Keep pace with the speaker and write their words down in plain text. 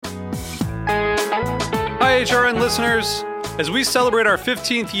HRN listeners. As we celebrate our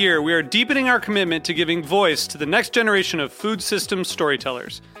 15th year, we are deepening our commitment to giving voice to the next generation of food systems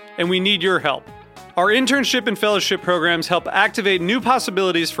storytellers, and we need your help. Our internship and fellowship programs help activate new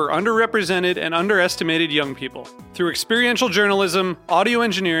possibilities for underrepresented and underestimated young people through experiential journalism, audio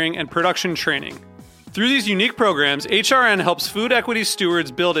engineering, and production training. Through these unique programs, HRN helps food equity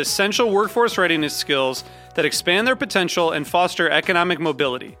stewards build essential workforce readiness skills that expand their potential and foster economic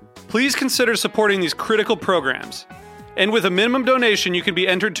mobility. Please consider supporting these critical programs. And with a minimum donation, you can be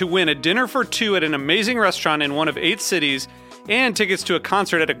entered to win a dinner for two at an amazing restaurant in one of 8 cities and tickets to a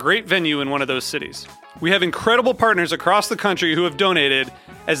concert at a great venue in one of those cities. We have incredible partners across the country who have donated,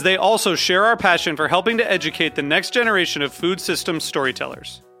 as they also share our passion for helping to educate the next generation of food systems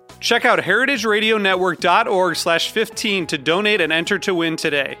storytellers. Check out heritageradionetwork.org/15 to donate and enter to win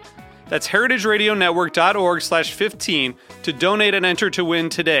today. That's heritageradionetwork.org/15 to donate and enter to win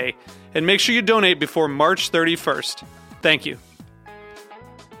today. And make sure you donate before March 31st. Thank you.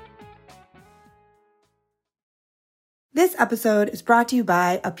 This episode is brought to you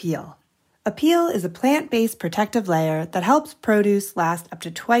by Appeal. Appeal is a plant-based protective layer that helps produce last up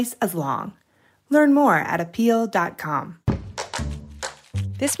to twice as long. Learn more at appeal.com.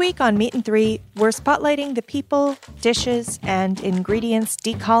 This week on Meat and Three, we're spotlighting the people, dishes, and ingredients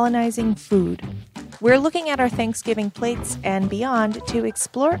decolonizing food. We're looking at our Thanksgiving plates and beyond to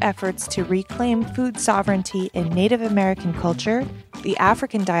explore efforts to reclaim food sovereignty in Native American culture, the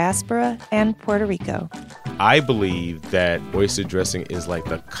African diaspora, and Puerto Rico. I believe that oyster dressing is like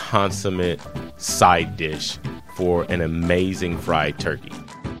the consummate side dish for an amazing fried turkey.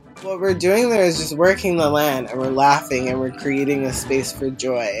 What we're doing there is just working the land, and we're laughing, and we're creating a space for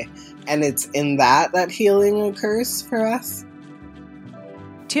joy. And it's in that healing occurs for us.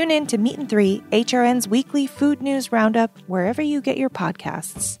 Tune in to Meat and Three, HRN's weekly food news roundup, wherever you get your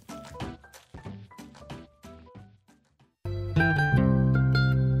podcasts.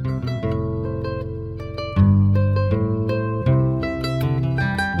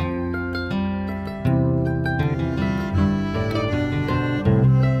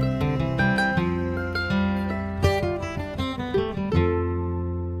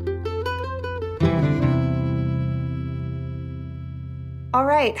 All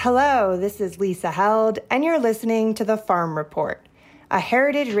right, hello, this is Lisa Held, and you're listening to The Farm Report, a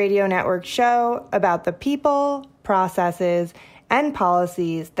Heritage Radio Network show about the people, processes, and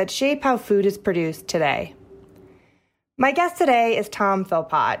policies that shape how food is produced today. My guest today is Tom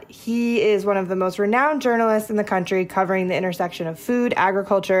Philpott. He is one of the most renowned journalists in the country covering the intersection of food,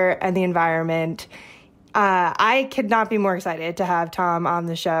 agriculture, and the environment. I could not be more excited to have Tom on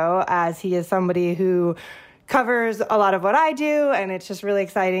the show, as he is somebody who covers a lot of what I do, and it's just really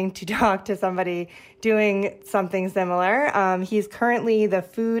exciting to talk to somebody doing something similar. He's currently the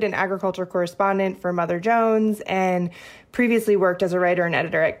food and agriculture correspondent for Mother Jones and previously worked as a writer and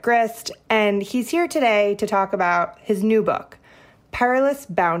editor at Grist. And he's here today to talk about his new book, Perilous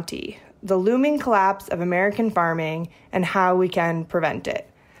Bounty, The Looming Collapse of American Farming and How We Can Prevent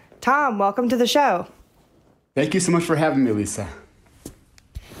It. Tom, welcome to the show. Thank you so much for having me, Lisa.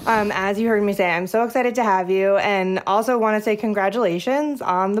 As you heard me say, I'm so excited to have you, and also want to say congratulations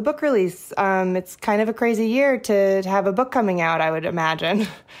on the book release. It's kind of a crazy year to have a book coming out, I would imagine.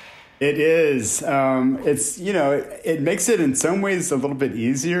 It is. It makes it in some ways a little bit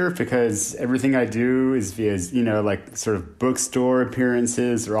easier because everything I do is via, like sort of bookstore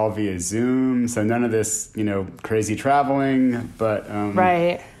appearances are all via Zoom. So none of this, crazy traveling. But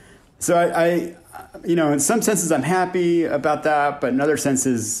right. So I in some senses I'm happy about that, but in other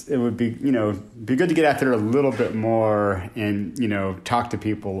senses it would be, be good to get out there a little bit more and, talk to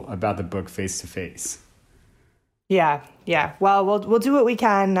people about the book face to face. Yeah. Well, we'll do what we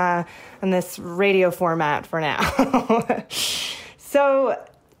can in this radio format for now. So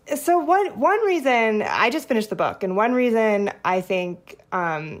one reason I just finished the book, and one reason I think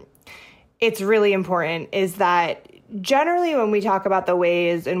it's really important is that generally when we talk about the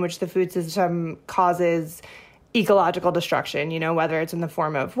ways in which the food system causes ecological destruction, whether it's in the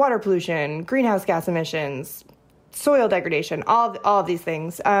form of water pollution, greenhouse gas emissions, soil degradation, all of these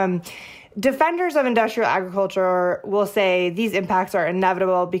things, defenders of industrial agriculture will say these impacts are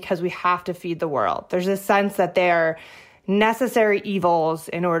inevitable because we have to feed the world. There's a sense that they're necessary evils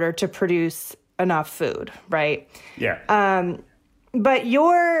in order to produce enough food, right? Yeah. But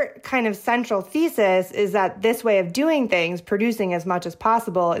your kind of central thesis is that this way of doing things, producing as much as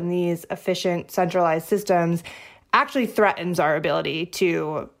possible in these efficient, centralized systems, actually threatens our ability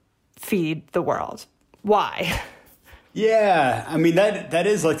to feed the world. Why? Yeah, I mean that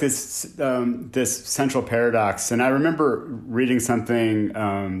is like this central paradox, and I remember reading something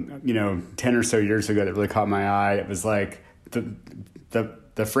 10 or so years ago that really caught my eye. It was like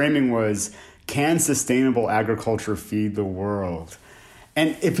the framing was, can sustainable agriculture feed the world?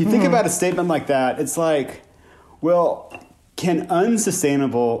 And if you think about a statement like that, it's like, well, can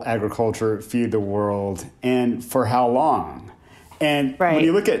unsustainable agriculture feed the world, and for how long? And when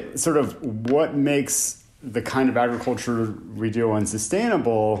you look at sort of what makes the kind of agriculture we do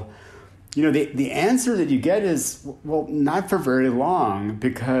unsustainable, the answer that you get is, well, not for very long,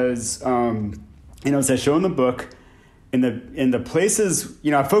 because, as I show in the book, in the places,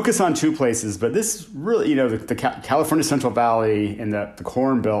 I focus on two places, but this really, the California Central Valley and the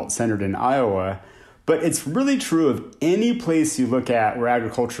Corn Belt centered in Iowa, but it's really true of any place you look at where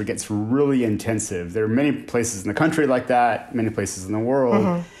agriculture gets really intensive. There are many places in the country like that, many places in the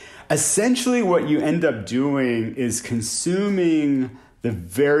world. Essentially, what you end up doing is consuming the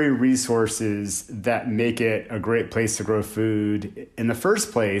very resources that make it a great place to grow food in the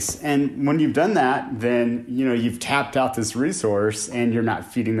first place. And when you've done that, then you've tapped out this resource and you're not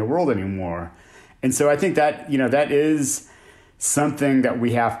feeding the world anymore. And so I think that that is something that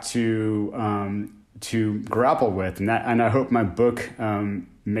we have to grapple with, and I hope my book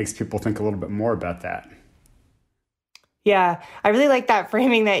makes people think a little bit more about that. Yeah, I really like that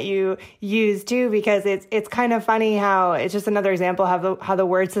framing that you use too, because it's kind of funny how it's just another example how the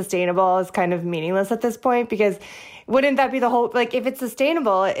word sustainable is kind of meaningless at this point, because wouldn't that be the whole, like, if it's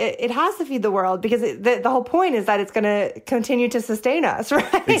sustainable, it has to feed the world, because the whole point is that it's going to continue to sustain us,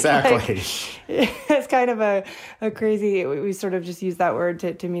 right? Exactly. Like, it's kind of a crazy, we sort of just use that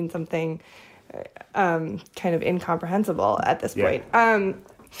word to mean something kind of incomprehensible at this point.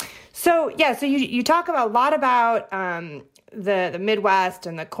 So you talk a lot about the Midwest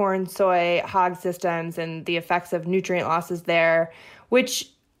and the corn, soy, hog systems and the effects of nutrient losses there, which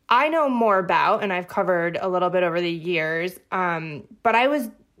I know more about and I've covered a little bit over the years. But I was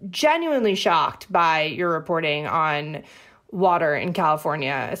genuinely shocked by your reporting on water in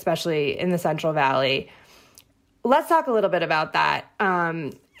California, especially in the Central Valley. Let's talk a little bit about that.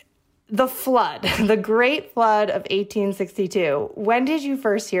 The flood, the Great Flood of 1862. When did you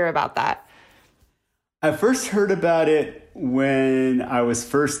first hear about that? I first heard about it when I was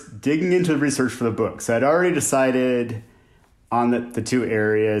first digging into the research for the book. So I'd already decided on the two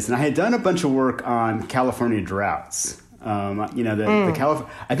areas, and I had done a bunch of work on California droughts. I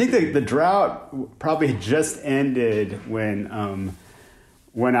think the drought probably had just ended when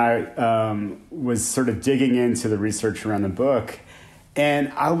I was sort of digging into the research around the book.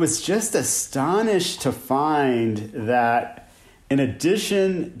 And I was just astonished to find that in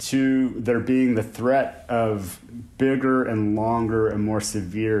addition to there being the threat of bigger and longer and more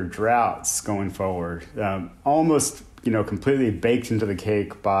severe droughts going forward, almost completely baked into the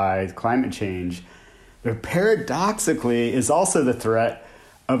cake by climate change, there paradoxically is also the threat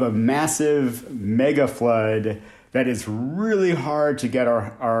of a massive mega flood that is really hard to get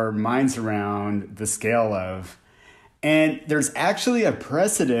our minds around the scale of. And there's actually a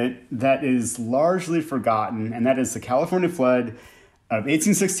precedent that is largely forgotten, and that is the California flood of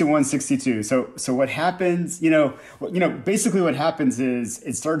 1861-62. So what happens, basically what happens is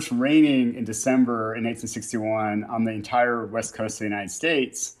it starts raining in December in 1861 on the entire west coast of the United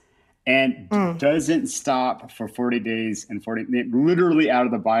States, and doesn't stop for 40 days and 40, literally out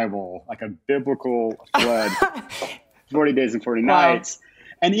of the Bible, like a biblical flood, 40 days and 40 nights.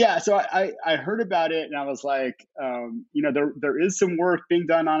 And so I heard about it and I was like, there is some work being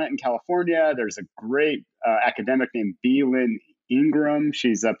done on it in California. There's a great academic named B. Lynn Ingram.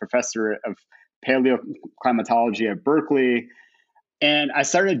 She's a professor of paleoclimatology at Berkeley. And I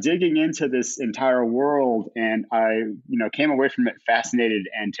started digging into this entire world, and I, came away from it fascinated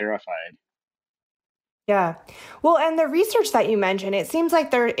and terrified. Yeah. Well, and the research that you mentioned, it seems like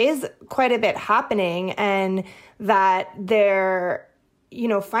there is quite a bit happening, and that they're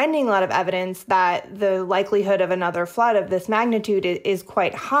finding a lot of evidence that the likelihood of another flood of this magnitude is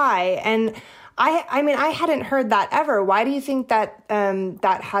quite high. And I hadn't heard that ever. Why do you think that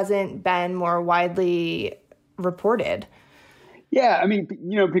that hasn't been more widely reported? Yeah,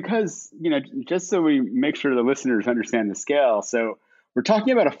 because, just so we make sure the listeners understand the scale. So we're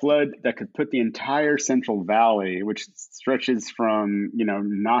talking about a flood that could put the entire Central Valley, which stretches from,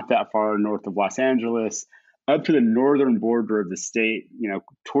 not that far north of Los Angeles, up to the northern border of the state,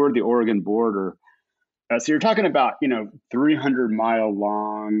 toward the Oregon border. So you're talking about, 300-mile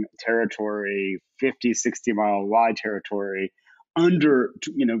long territory, 50, 60-mile wide territory, under,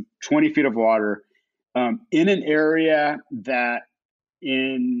 20 feet of water, in an area that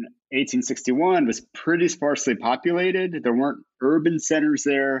in 1861 was pretty sparsely populated. There weren't urban centers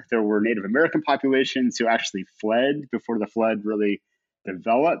there. There were Native American populations who actually fled before the flood really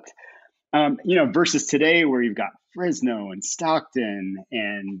developed. Versus today where you've got Fresno and Stockton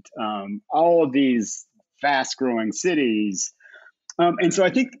and all of these fast growing cities. And so I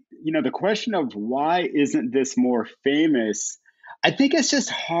think, the question of why isn't this more famous, I think it's just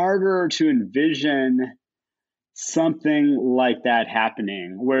harder to envision something like that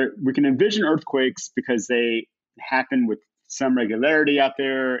happening, where we can envision earthquakes because they happen with some regularity out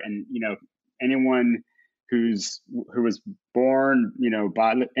there. And, anyone who was born,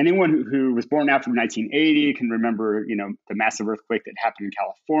 anyone who was born after 1980 can remember, the massive earthquake that happened in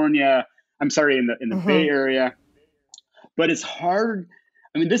California. I'm sorry, in the Bay Area. But it's hard.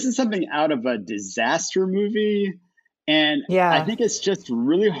 I mean, this is something out of a disaster movie. And I think it's just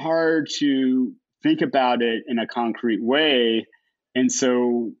really hard to think about it in a concrete way. And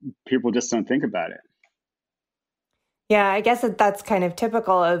so people just don't think about it. Yeah, I guess that's kind of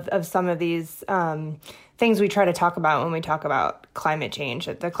typical of some of these things we try to talk about when we talk about climate change,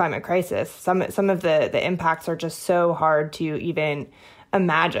 the climate crisis. Some of the impacts are just so hard to even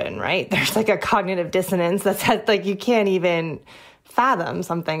imagine, right? There's like a cognitive dissonance that's like you can't even fathom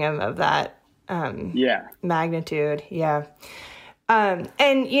something of that magnitude. Yeah. And,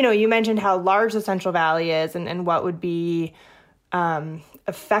 you mentioned how large the Central Valley is and what would be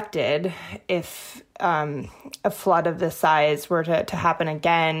affected if a flood of this size were to happen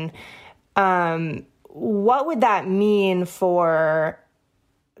again. What would that mean for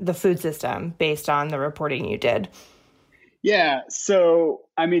the food system based on the reporting you did? Yeah. So,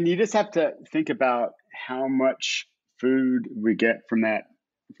 I mean, you just have to think about how much food we get from that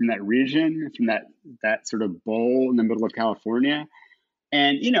region, from that sort of bowl in the middle of California.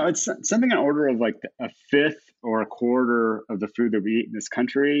 And, it's something in order of like a fifth or a quarter of the food that we eat in this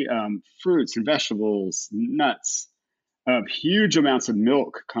country, fruits and vegetables, nuts, huge amounts of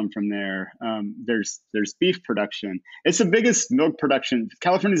milk come from there. There's beef production. It's the biggest milk production.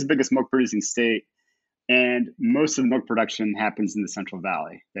 California is the biggest milk producing state. And most of the milk production happens in the Central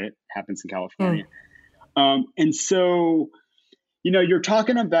Valley. It happens in California. And so, you're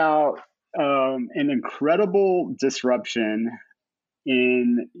talking about an incredible disruption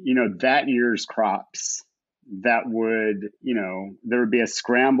in, that year's crops that would, there would be a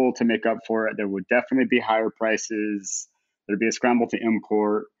scramble to make up for it. There would definitely be higher prices. There'd be a scramble to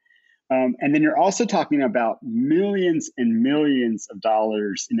import. And then you're also talking about millions and millions of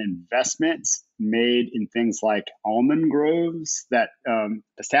dollars in investments made in things like almond groves,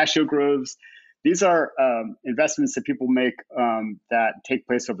 pistachio groves. These are investments that people make that take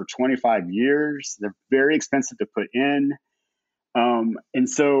place over 25 years. They're very expensive to put in. And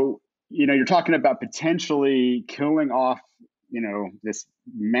so, you're talking about potentially killing off, this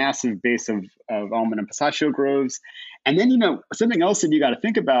massive base of almond and pistachio groves. And then, something else that you got to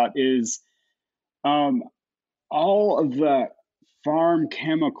think about is all of the farm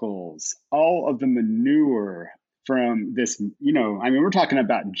chemicals, all of the manure from this, we're talking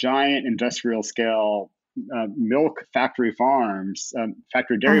about giant industrial scale milk factory farms,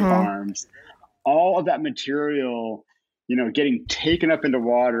 factory dairy farms, all of that material, getting taken up into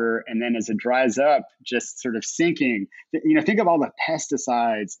water, and then as it dries up, just sort of sinking. Think of all the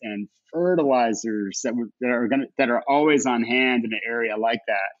pesticides and fertilizers that are always on hand in an area like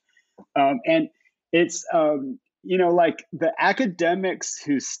that. And it's like the academics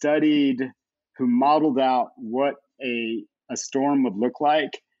who modeled out what a storm would look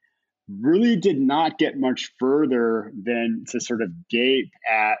like really did not get much further than to sort of gape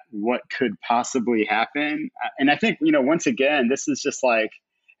at what could possibly happen. And I think, once again, this is just like,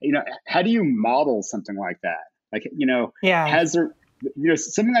 how do you model something like that? Like, has there,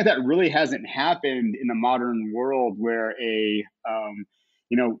 something like that really hasn't happened in the modern world where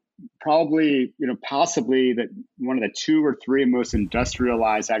possibly that one of the 2 or 3 most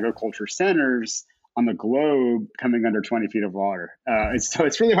industrialized agriculture centers on the globe coming under 20 feet of water. So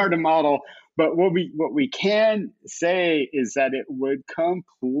it's really hard to model. But what we can say is that it would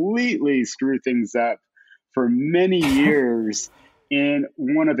completely screw things up for many years in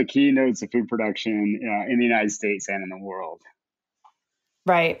one of the key nodes of food production in the United States and in the world.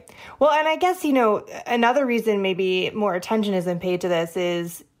 Right. Well, and I guess, another reason maybe more attention isn't paid to this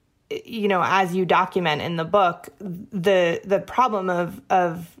is, as you document in the book, the problem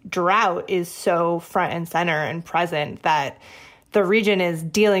of drought is so front and center and present that the region is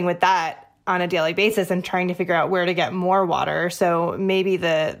dealing with that on a daily basis and trying to figure out where to get more water. So maybe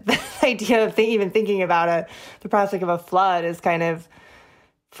the idea of even thinking about the prospect of a flood is kind of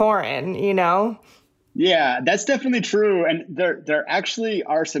foreign, Yeah, that's definitely true. And there actually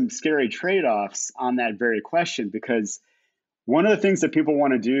are some scary trade-offs on that very question, because one of the things that people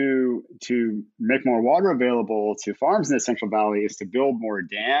want to do to make more water available to farms in the Central Valley is to build more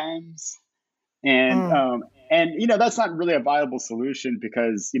dams. And Mm, that's not really a viable solution,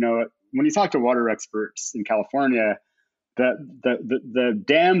 because when you talk to water experts in California, the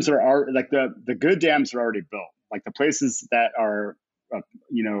dams are like the good dams are already built. Like the places that are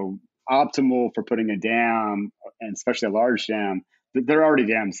you know optimal for putting a dam, and especially a large dam, there are already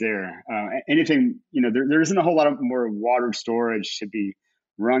dams there. Anything, there isn't a whole lot of more water storage to be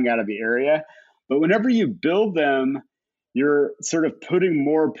wrung out of the area. But whenever you build them, you're sort of putting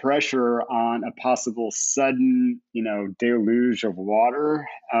more pressure on a possible sudden, deluge of water.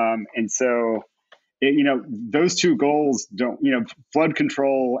 And so those two goals don't, flood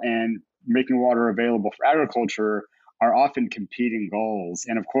control and making water available for agriculture are often competing goals.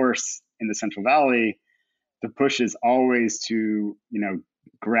 And of course, in the Central Valley, the push is always to,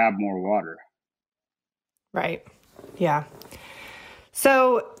 grab more water. right. Yeah.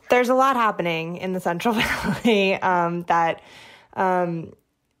 So there's a lot happening in the Central Valley um, that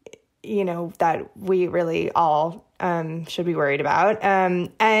we really all should be worried about.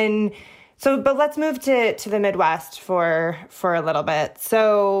 And so, but let's move to the Midwest for a little bit.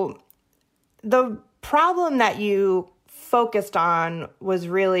 So the problem that you focused on was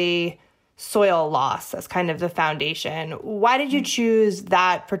really soil loss as kind of the foundation. Why did you choose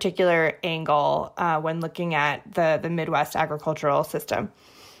that particular angle when looking at the Midwest agricultural system?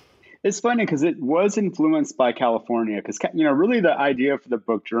 It's funny because it was influenced by California, because, really the idea for the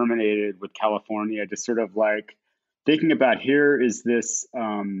book germinated with California, just sort of like thinking about, here is this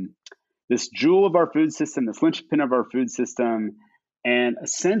jewel of our food system, this linchpin of our food system, and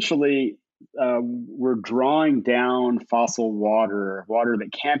essentially we're drawing down fossil water that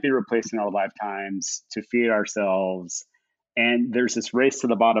can't be replaced in our lifetimes to feed ourselves. And there's this race to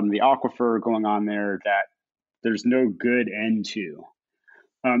the bottom of the aquifer going on there that there's no good end to.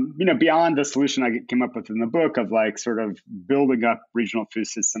 Beyond the solution I came up with in the book of like sort of building up regional food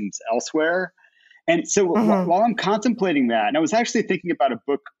systems elsewhere. And so while I'm contemplating that, and I was actually thinking about a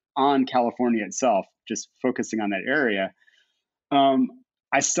book on California itself, just focusing on that area,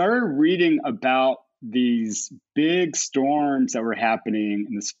 I started reading about these big storms that were happening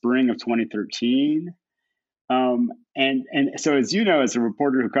in the spring of 2013. And so, as you know, as a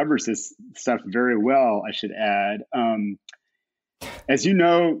reporter who covers this stuff very well, I should add, as you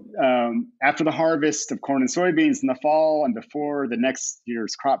know, after the harvest of corn and soybeans in the fall and before the next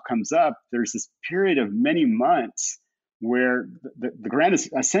year's crop comes up, there's this period of many months where the ground is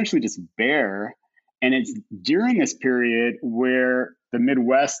essentially just bare. And it's during this period where the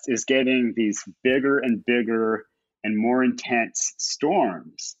Midwest is getting these bigger and bigger and more intense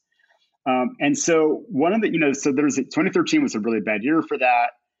storms. And so so there's 2013 was a really bad year for that.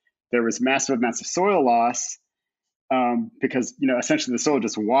 There was massive amounts of soil loss. Because essentially the soil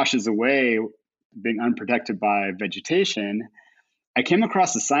just washes away, being unprotected by vegetation. I came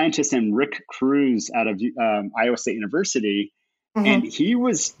across a scientist named Rick Cruz out of Iowa State University, and he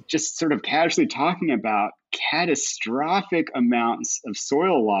was just sort of casually talking about catastrophic amounts of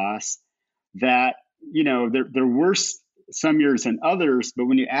soil loss that, there were some years than others, but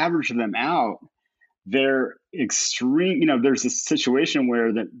when you average them out, they're extreme. There's a situation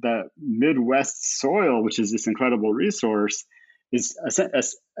where the Midwest soil, which is this incredible resource, is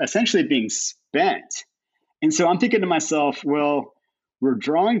essentially being spent. And so I'm thinking to myself, well, we're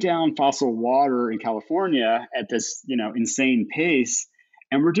drawing down fossil water in California at this, insane pace,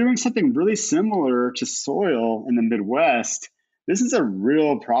 and we're doing something really similar to soil in the Midwest. This is a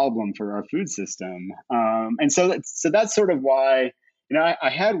real problem for our food system. And so that's sort of why, I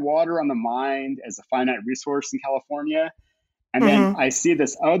had water on the mind as a finite resource in California. And then I see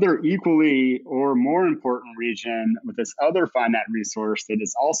this other equally or more important region with this other finite resource that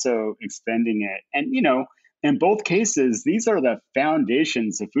is also expending it. And, in both cases, these are the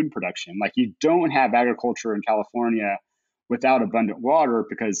foundations of food production. Like, you don't have agriculture in California without abundant water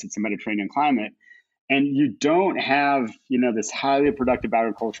because it's a Mediterranean climate. And you don't have, this highly productive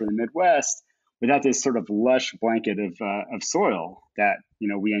agriculture in the Midwest without this sort of lush blanket of soil that,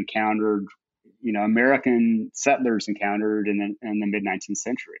 we encountered, American settlers encountered in the mid-19th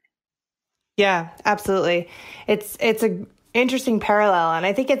century. Yeah, absolutely. It's a interesting parallel, and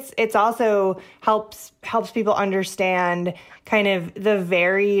I think it's also helps people understand kind of the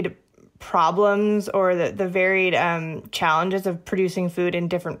varied problems or the varied challenges of producing food in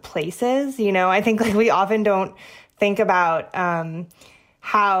different places. I think like we often don't think about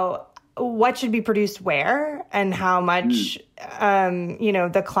how what should be produced where and how much,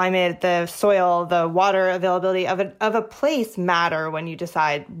 the climate, the soil, the water availability of a place matter when you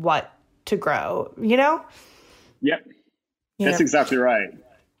decide what to grow, Yep. That's exactly right.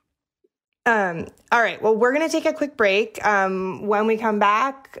 All right. Well, we're going to take a quick break. When we come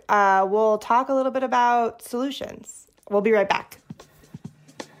back, we'll talk a little bit about solutions. We'll be right back.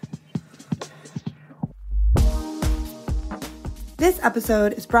 This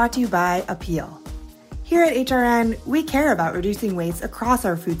episode is brought to you by Appeal. Here at HRN, we care about reducing waste across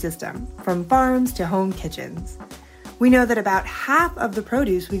our food system, from farms to home kitchens. We know that about half of the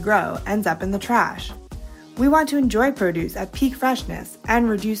produce we grow ends up in the trash. We want to enjoy produce at peak freshness and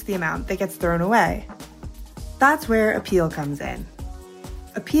reduce the amount that gets thrown away. That's where Appeal comes in.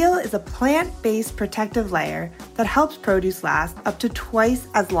 Appeal is a plant-based protective layer that helps produce last up to twice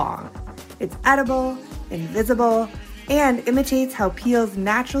as long. It's edible, invisible, and imitates how peels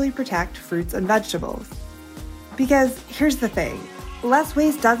naturally protect fruits and vegetables. Because here's the thing, less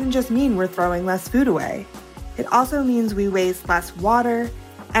waste doesn't just mean we're throwing less food away. It also means we waste less water,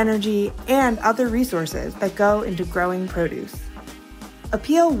 energy, and other resources that go into growing produce.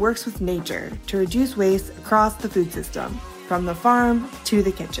 Appeal works with nature to reduce waste across the food system, from the farm to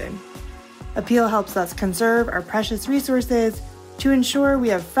the kitchen. Appeal helps us conserve our precious resources to ensure we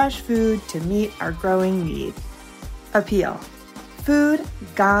have fresh food to meet our growing needs. Appeal. Food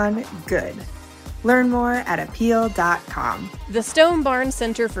gone good. Learn more at appeal.com. The Stone Barn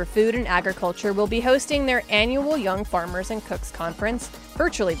Center for Food and Agriculture will be hosting their annual Young Farmers and Cooks Conference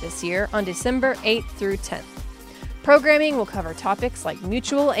virtually this year on December 8th through 10th. Programming will cover topics like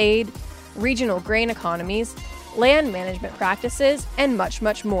mutual aid, regional grain economies, land management practices, and much,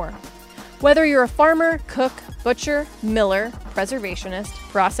 much more. Whether you're a farmer, cook, butcher, miller, preservationist,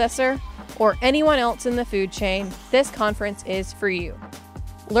 processor, or anyone else in the food chain, this conference is for you.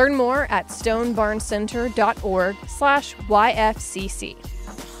 Learn more at stonebarncenter.org/YFCC.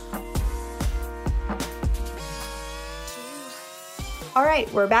 All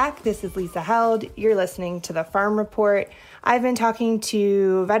right, we're back. This is Lisa Held. You're listening to The Farm Report. I've been talking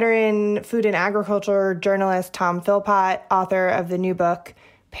to veteran food and agriculture journalist Tom Philpott, author of the new book,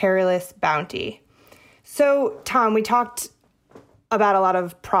 Perilous Bounty. So, Tom, we talked about a lot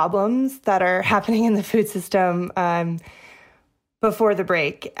of problems that are happening in the food system before the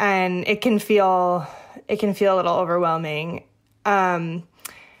break, and it can feel a little overwhelming. Actually,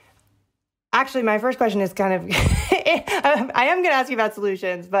 my first question is kind of, I am going to ask you about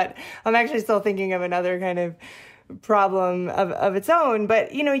solutions, but I'm actually still thinking of another kind of problem of its own.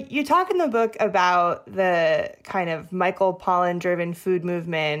 But, you talk in the book about the kind of Michael Pollan-driven food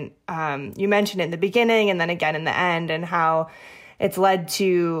movement. You mentioned it in the beginning and then again in the end, and how it's led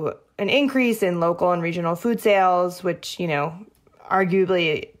to an increase in local and regional food sales, which,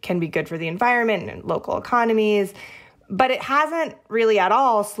 arguably can be good for the environment and local economies. But it hasn't really at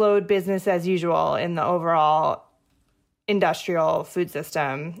all slowed business as usual in the overall industrial food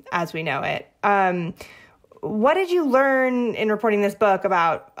system as we know it. What did you learn in reporting this book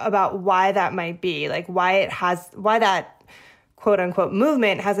about why that might be? Like why that quote unquote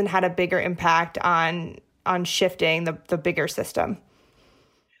movement hasn't had a bigger impact on shifting the bigger system?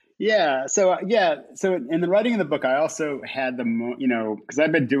 So in the writing of the book, I also had because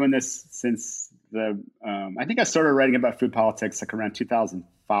I've been doing this since I think I started writing about food politics like around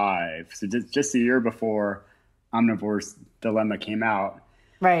 2005. So just a year before Omnivore's Dilemma came out.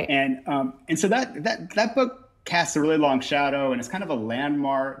 Right. And so that book casts a really long shadow, and it's kind of a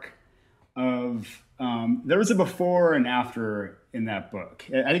landmark of, there was a before and after in that book.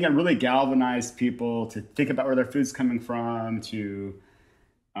 I think it really galvanized people to think about where their food's coming from, to,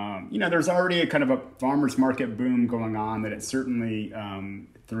 there's already a kind of a farmer's market boom going on that it certainly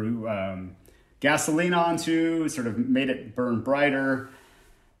threw gasoline onto, sort of made it burn brighter.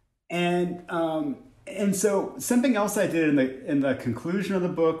 And so something else I did in the conclusion of the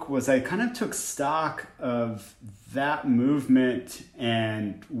book was I kind of took stock of that movement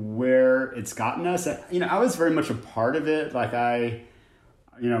and where it's gotten us. I was very much a part of it. Like I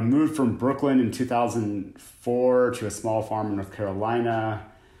moved from Brooklyn in 2004 to a small farm in North Carolina.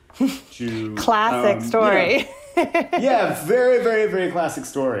 To classic story. Yeah, very, very, very classic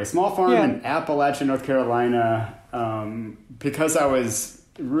story. Small farm in Appalachia, North Carolina. Because I was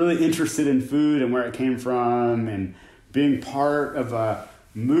really interested in food and where it came from, and being part of a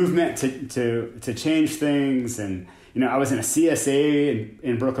movement to change things. And I was in a CSA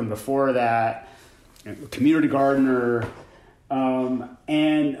in Brooklyn before that, a community gardener, and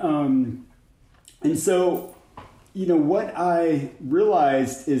so what I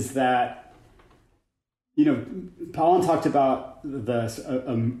realized is that Pollan talked about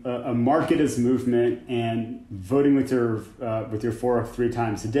a marketist movement and voting with your fork 3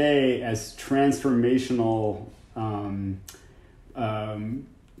 times a day as transformational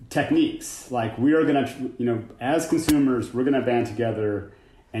techniques. Like, we are going to, as consumers, we're going to band together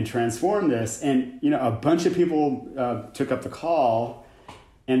and transform this. And, a bunch of people took up the call,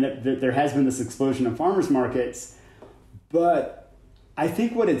 and that there has been this explosion of farmers markets. But I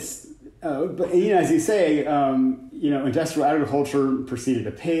think what it's, as you say, industrial agriculture proceeded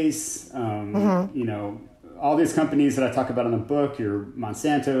apace. All these companies that I talk about in the book, your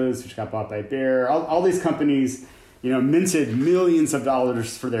Monsanto's, which got bought by Bayer, all these companies, minted millions of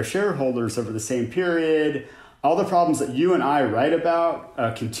dollars for their shareholders over the same period. All the problems that you and I write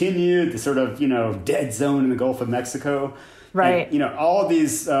about continued, the sort of, dead zone in the Gulf of Mexico. Right. And, all of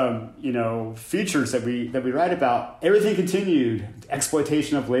these, features that we write about, everything continued.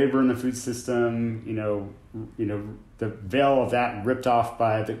 Exploitation of labor in the food system, the veil of that ripped off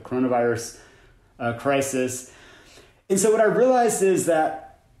by the coronavirus crisis. And so what I realized is that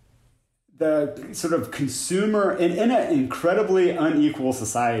the sort of consumer, in an incredibly unequal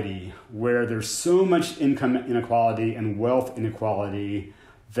society where there's so much income inequality and wealth inequality,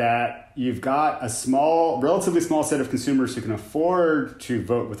 that you've got a relatively small set of consumers who can afford to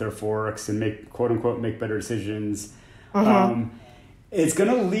vote with their forks and make, quote unquote, make better decisions. It's going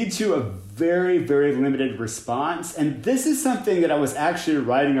to lead to a very, very limited response. And this is something that I was actually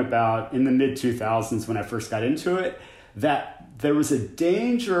writing about in the mid-2000s when I first got into it, that there was a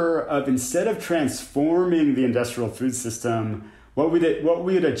danger of, instead of transforming the industrial food system, what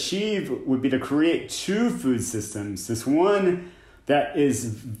we'd achieve would be to create 2 food systems. This one that is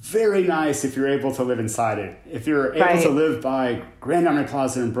very nice if you're able to live inside it. If you're able to live by Grand Army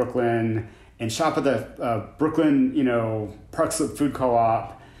Plaza in Brooklyn and shop at the Brooklyn, Park Slope Food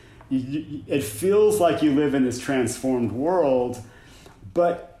Co-op, it feels like you live in this transformed world.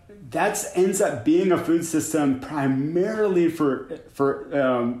 But that ends up being a food system primarily for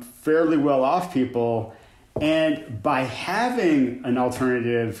fairly well-off people. And by having an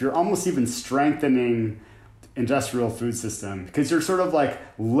alternative, you're almost even strengthening industrial food system, because you're sort of like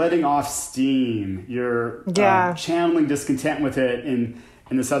letting off steam. You're channeling discontent with it in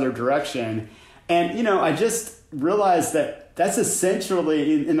this other direction. And, I just realized that that's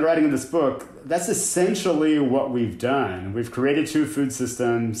essentially, in the writing of this book, that's essentially what we've done. We've created 2 food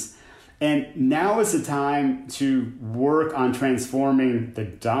systems, and now is the time to work on transforming the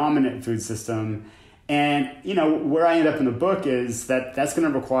dominant food system. And, where I end up in the book is that that's going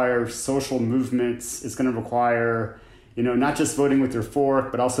to require social movements. It's going to require, not just voting with your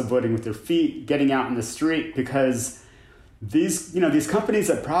fork, but also voting with your feet, getting out in the street, because these companies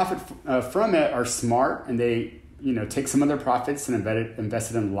that profit from it are smart, and they, take some of their profits and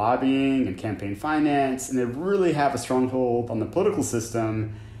invest it in lobbying and campaign finance, and they really have a stronghold on the political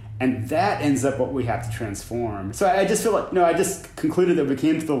system. And that ends up what we have to transform. So I just feel like, I just concluded that we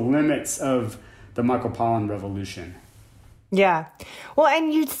came to the limits of the Michael Pollan revolution. Yeah. Well,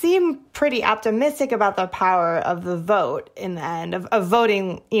 and you seem pretty optimistic about the power of the vote in the end, of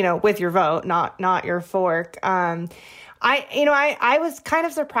voting, with your vote, not your fork. I was kind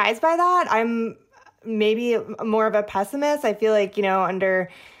of surprised by that. I'm maybe more of a pessimist. I feel like, under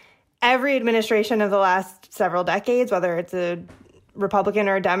every administration of the last several decades, whether it's a Republican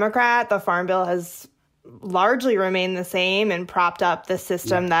or a Democrat, the Farm Bill has largely remained the same and propped up the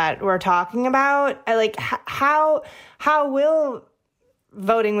system that we're talking about. How will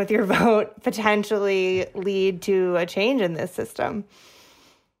voting with your vote potentially lead to a change in this system?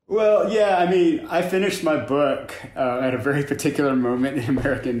 Well, yeah, I finished my book at a very particular moment in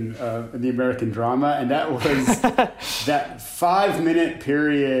the American drama, and that was that 5-minute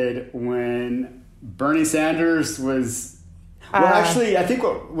period when Bernie Sanders was, actually, I think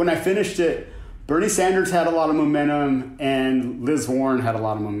when I finished it, Bernie Sanders had a lot of momentum and Liz Warren had a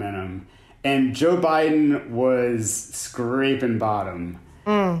lot of momentum. And Joe Biden was scraping bottom.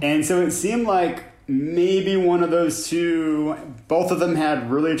 And so it seemed like maybe one of those two, both of them had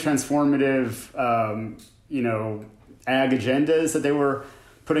really transformative, ag agendas that they were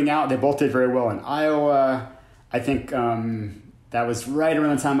putting out. They both did very well in Iowa. I think that was right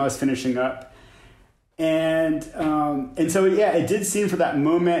around the time I was finishing up. And so, it did seem for that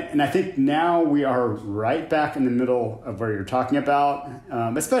moment. And I think now we are right back in the middle of where you're talking about,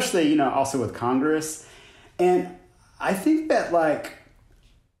 especially, also with Congress. And I think that,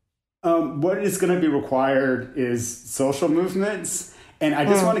 what is going to be required is social movements. And I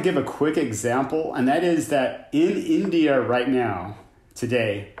just want to give a quick example. And that is that in India right now,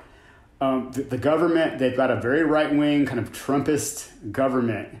 today, the government, they've got a very right-wing kind of Trumpist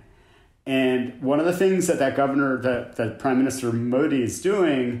government. And one of the things that governor, that Prime Minister Modi is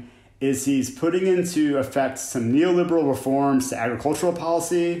doing is he's putting into effect some neoliberal reforms to agricultural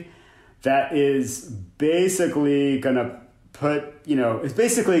policy that is basically going to it's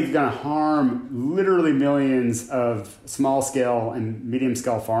basically going to harm literally millions of small scale and medium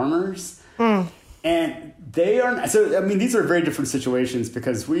scale farmers. And they are, these are very different situations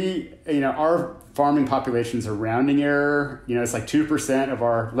because our farming populations are rounding error. It's like less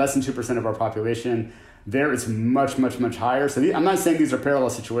than 2% of our population. There it's much, much, much higher. So I'm not saying these are parallel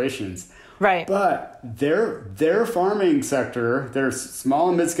situations. Right. But their farming sector, their small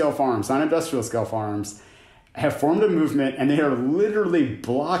and mid-scale farms, non-industrial scale farms, have formed a movement, and they are literally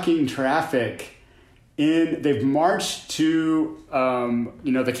blocking traffic. They've marched to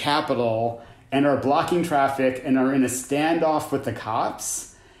the Capitol and are blocking traffic and are in a standoff with the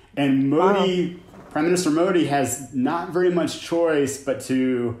cops. And Prime Minister Modi has not very much choice but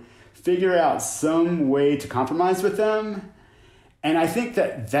to figure out some way to compromise with them. And I think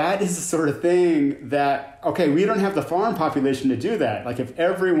that is the sort of thing that, okay, we don't have the farm population to do that. Like if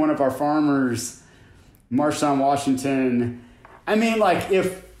every one of our farmers marched on Washington,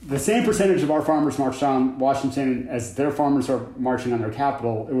 if the same percentage of our farmers marched on Washington as their farmers are marching on their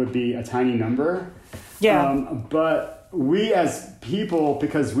capital, it would be a tiny number. Yeah. But we as people,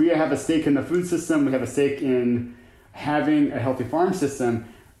 because we have a stake in the food system, we have a stake in having a healthy farm system,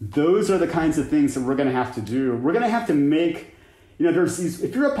 those are the kinds of things that we're going to have to do. We're going to have to make,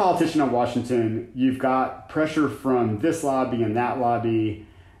 if you're a politician in Washington, you've got pressure from this lobby and that lobby,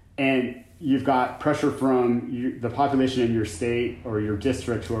 and you've got pressure from the population in your state or your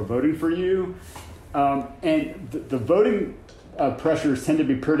district who are voting for you. And the voting pressures tend to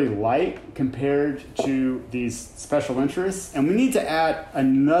be pretty light compared to these special interests. And we need to add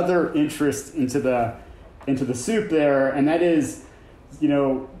another interest into the soup there, and that is,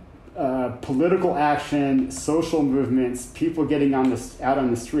 political action, social movements, people getting out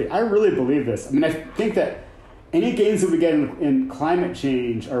on the street. I really believe this. I think that any gains that we get in climate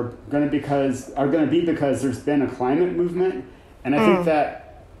change are going to be because there's been a climate movement, and I think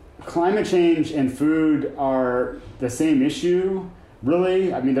that climate change and food are the same issue.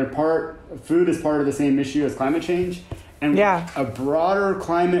 Really, food is part of the same issue as climate change, and a broader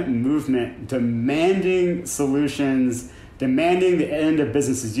climate movement demanding solutions, demanding the end of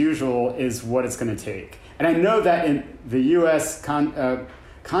business as usual is what it's going to take. And I know that in the U.S.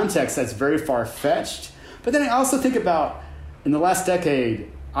 context, that's very far-fetched. But then I also think about, in the last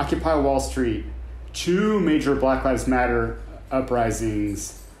decade, Occupy Wall Street, 2 major Black Lives Matter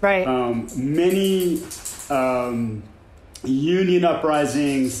uprisings, right? Many union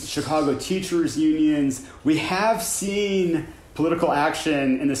uprisings, Chicago teachers unions. We have seen political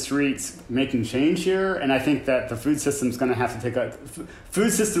action in the streets making change here, and I think that the food system's going to have to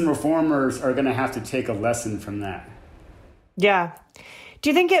food system reformers are going to have to take a lesson from that. Yeah. Do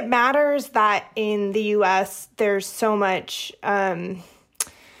you think it matters that in the U.S. there's so much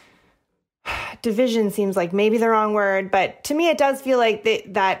division? Seems like maybe the wrong word, but to me it does feel like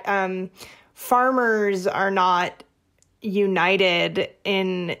that farmers are not united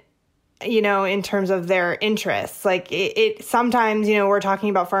in terms of their interests. Like it sometimes, we're talking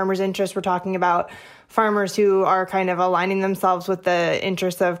about farmers' interests, we're talking about farmers who are kind of aligning themselves with the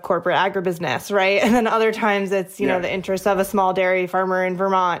interests of corporate agribusiness, right? And then other times it's, the interests of a small dairy farmer in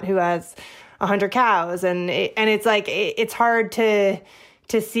Vermont who has 100 cows. And it's like, it's hard to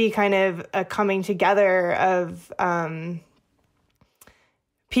see kind of a coming together of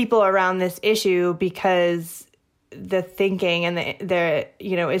people around this issue because the thinking and the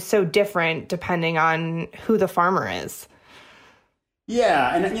is so different depending on who the farmer is.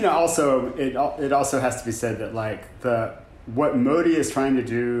 Yeah, and also it also has to be said that what Modi is trying to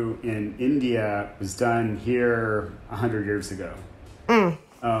do in India was done here 100 years ago.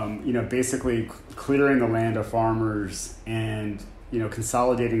 Basically clearing the land of farmers and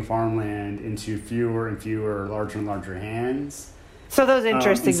consolidating farmland into fewer and fewer, larger and larger hands. So those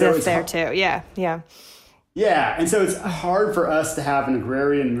interests exist there too. Yeah. Yeah, and so it's hard for us to have an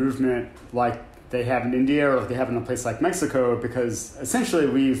agrarian movement like they have in India or like they have in a place like Mexico because essentially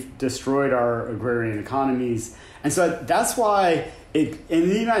we've destroyed our agrarian economies. And so that's why in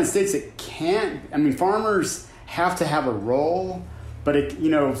the United States farmers have to have a role, but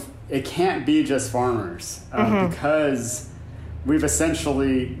it can't be just farmers because we've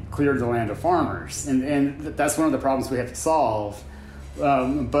essentially cleared the land of farmers. And that's one of the problems we have to solve.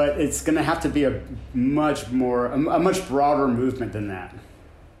 But it's going to have to be a much broader movement than that.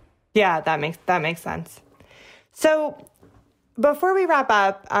 Yeah, that makes sense. So before we wrap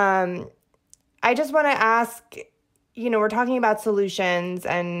up, I just want to ask, we're talking about solutions,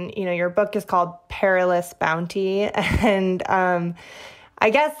 and, your book is called Perilous Bounty. And I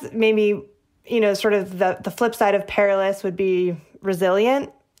guess maybe, sort of the flip side of perilous would be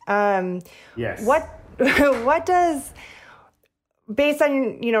resilient. Yes. What does, based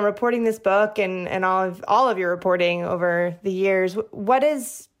on, reporting this book and all of your reporting over the years, what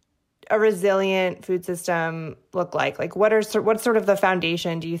does a resilient food system look like? Like, what's sort of the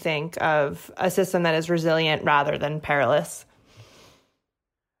foundation, do you think, of a system that is resilient rather than perilous?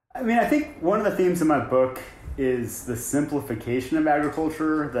 I mean, I think one of the themes of my book is the simplification of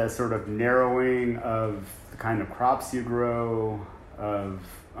agriculture, the sort of narrowing of the kind of crops you grow, of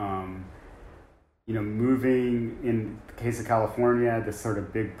moving, in the case of California, this sort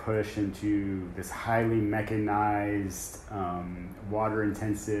of big push into this highly mechanized,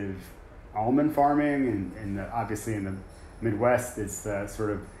 water-intensive almond farming, and obviously in the Midwest, it's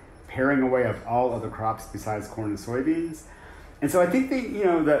sort of paring away of all other crops besides corn and soybeans. And so I think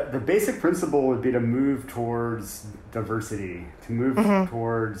the basic principle would be to move towards diversity, to move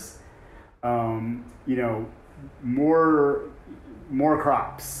towards more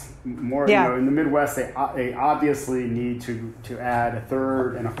crops, more. Yeah. In the Midwest, they obviously need to add a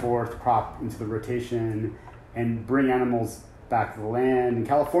third and a fourth crop into the rotation and bring animals back to the land. In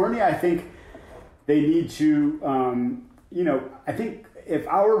California, I think they need to. I think if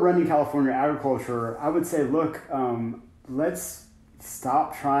I were running California agriculture, I would say, look, let's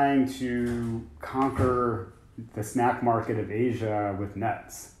stop trying to conquer the snack market of Asia with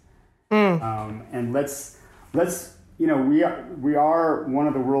nuts, and let's. We are one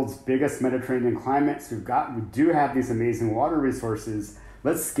of the world's biggest Mediterranean climates. We do have these amazing water resources.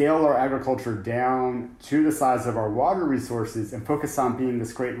 Let's scale our agriculture down to the size of our water resources and focus on being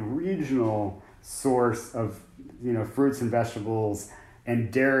this great regional source of, fruits and vegetables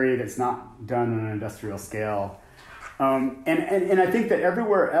and dairy that's not done on an industrial scale. And I think that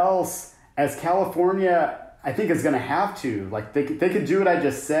everywhere else, as California, I think is going to have to, like they could do what I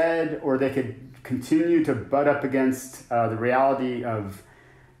just said, or they could continue to butt up against the reality of,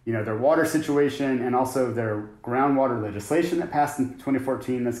 their water situation and also their groundwater legislation that passed in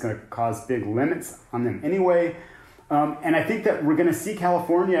 2014 that's going to cause big limits on them anyway. And I think that we're going to see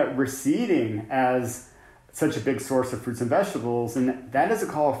California receding as such a big source of fruits and vegetables, and that is a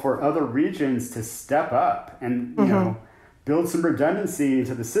call for other regions to step up and build some redundancy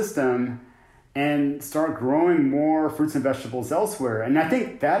into the system and start growing more fruits and vegetables elsewhere. And I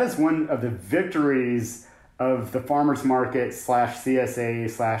think that is one of the victories of the farmers market /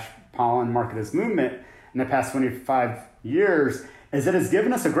 CSA / pollen marketers movement in the past 25 years, is that it's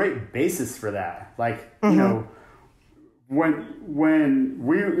given us a great basis for that. Like, when I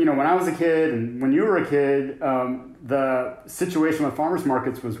was a kid and when you were a kid, the situation with farmers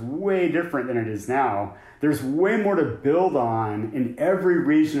markets was way different than it is now. There's way more to build on in every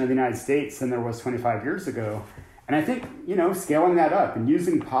region of the United States than there was 25 years ago. And I think, scaling that up and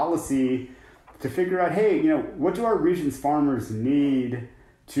using policy to figure out, hey, what do our region's farmers need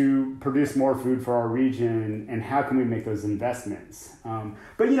to produce more food for our region, and how can we make those investments?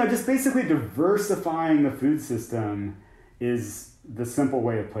 But just basically diversifying the food system is the simple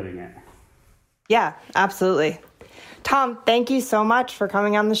way of putting it. Yeah, absolutely. Tom, thank you so much for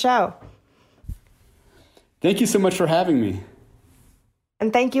coming on the show. Thank you so much for having me.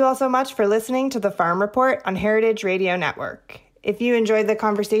 And thank you all so much for listening to the Farm Report on Heritage Radio Network. If you enjoyed the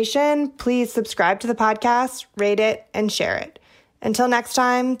conversation, please subscribe to the podcast, rate it, and share it. Until next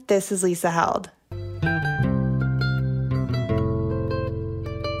time, this is Lisa Held.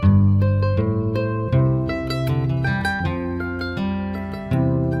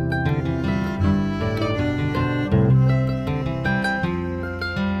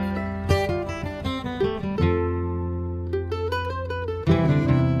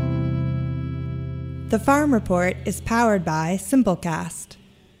 The Farm Report is powered by Simplecast.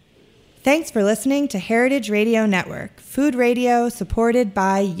 Thanks for listening to Heritage Radio Network, food radio supported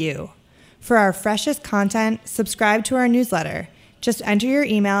by you. For our freshest content, subscribe to our newsletter. Just enter your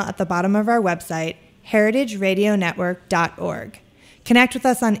email at the bottom of our website, heritageradionetwork.org. Connect with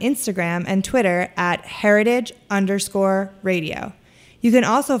us on Instagram and Twitter at heritage_radio. You can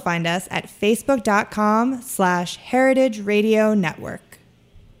also find us at facebook.com/Heritage Radio Network.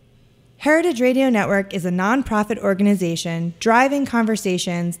 Heritage Radio Network is a nonprofit organization driving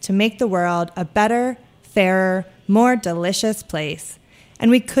conversations to make the world a better, fairer, more delicious place.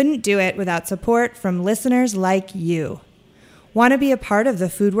 And we couldn't do it without support from listeners like you. Want to be a part of the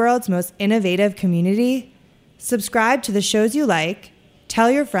food world's most innovative community? Subscribe to the shows you like,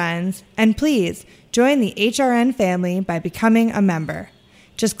 tell your friends, and please join the HRN family by becoming a member.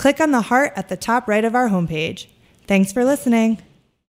 Just click on the heart at the top right of our homepage. Thanks for listening.